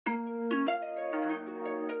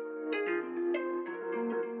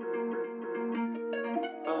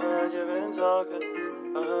been talking.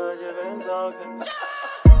 I heard you been talking.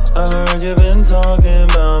 I heard you been talking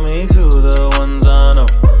about me to the ones I know.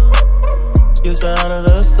 Your side of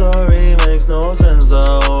the story makes no sense,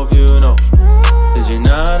 I hope you know. Did you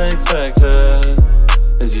not expect it?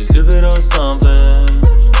 Is you stupid or something?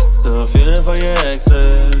 Still feeling for your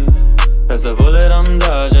exes? That's the bullet I'm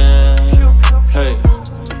dodging. Hey,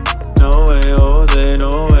 no way, Jose,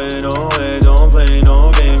 no way, no way. Don't play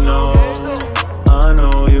no game, no. I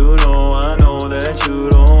know you know, I know that you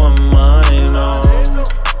don't want my name, no.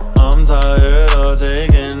 I'm tired of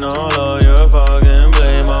taking all of your fucking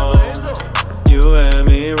blame, oh. You had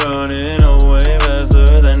me running away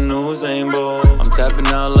faster than Usain Bolt. I'm tapping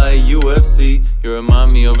out like UFC. You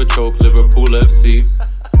remind me of a choke Liverpool FC.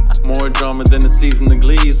 More drama than the season of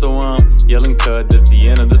Glee, so I'm yelling cut, that's the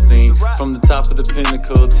end of the scene. From the top of the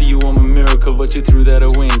pinnacle to you I'm a miracle, but you threw that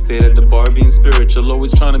away and stayed at the bar being spiritual.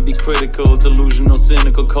 Always trying to be critical, delusional,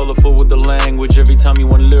 cynical, colorful with the language every time you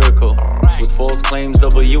went lyrical. With false claims,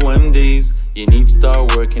 WMDs, you need to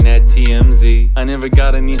start working at TMZ. I never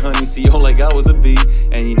got any honey, see, all I got was a B.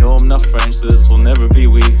 And you know I'm not French, so this will never be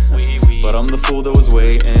we. But I'm the fool that was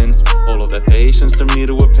waiting. All of that patience turned me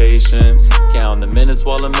to a patient. Count the minutes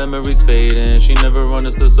while the memory's fading. She never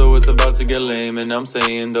understood, so it's about to get lame. And I'm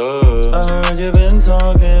saying, duh. I heard you been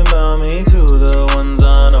talking about me to the ones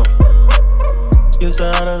I know. Your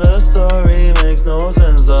side of the story makes no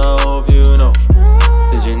sense, I hope you know.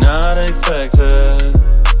 Did you not expect it?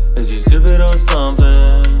 Is you stupid or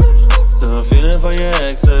something? Still feeling for your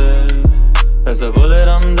exes? That's the bullet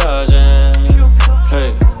I'm dodging.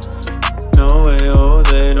 Hey, no way,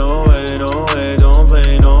 Jose, no way, no way. Don't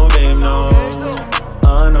play no game, no.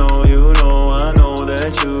 I know you know, I know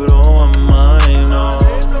that you don't want my name, no.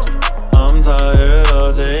 I'm tired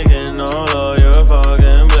of taking all of your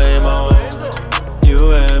fucking blame, oh. You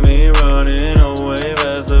had me running away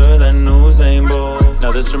faster than Usain Bolt.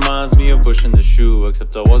 Now this reminds me of Bush in the shoe,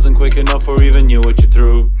 except I wasn't quick enough or even knew what you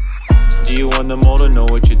threw. Do you want them all to know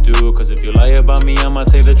what you do? Cause if you lie about me, I might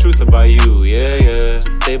tell the truth about you. Yeah, yeah.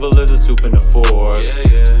 Stable as a soup in a fork. Yeah,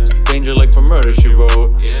 yeah. Danger like for murder, she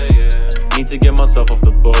wrote. Yeah, yeah. Need to get myself off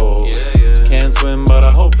the boat. Yeah, yeah. Can't swim, but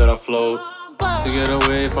I hope that I float. To get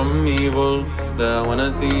away from evil, that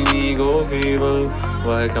wanna see me go feeble.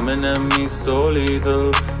 Why coming at me so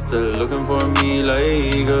lethal? Still looking for me like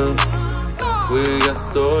eagle. With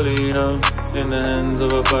gasolina in the hands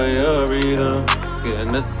of a fire breather. It's getting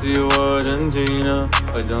messy, Argentina,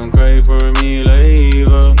 but don't cry for me like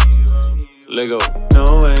Eva. Let go.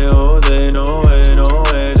 No way, Jose, no way.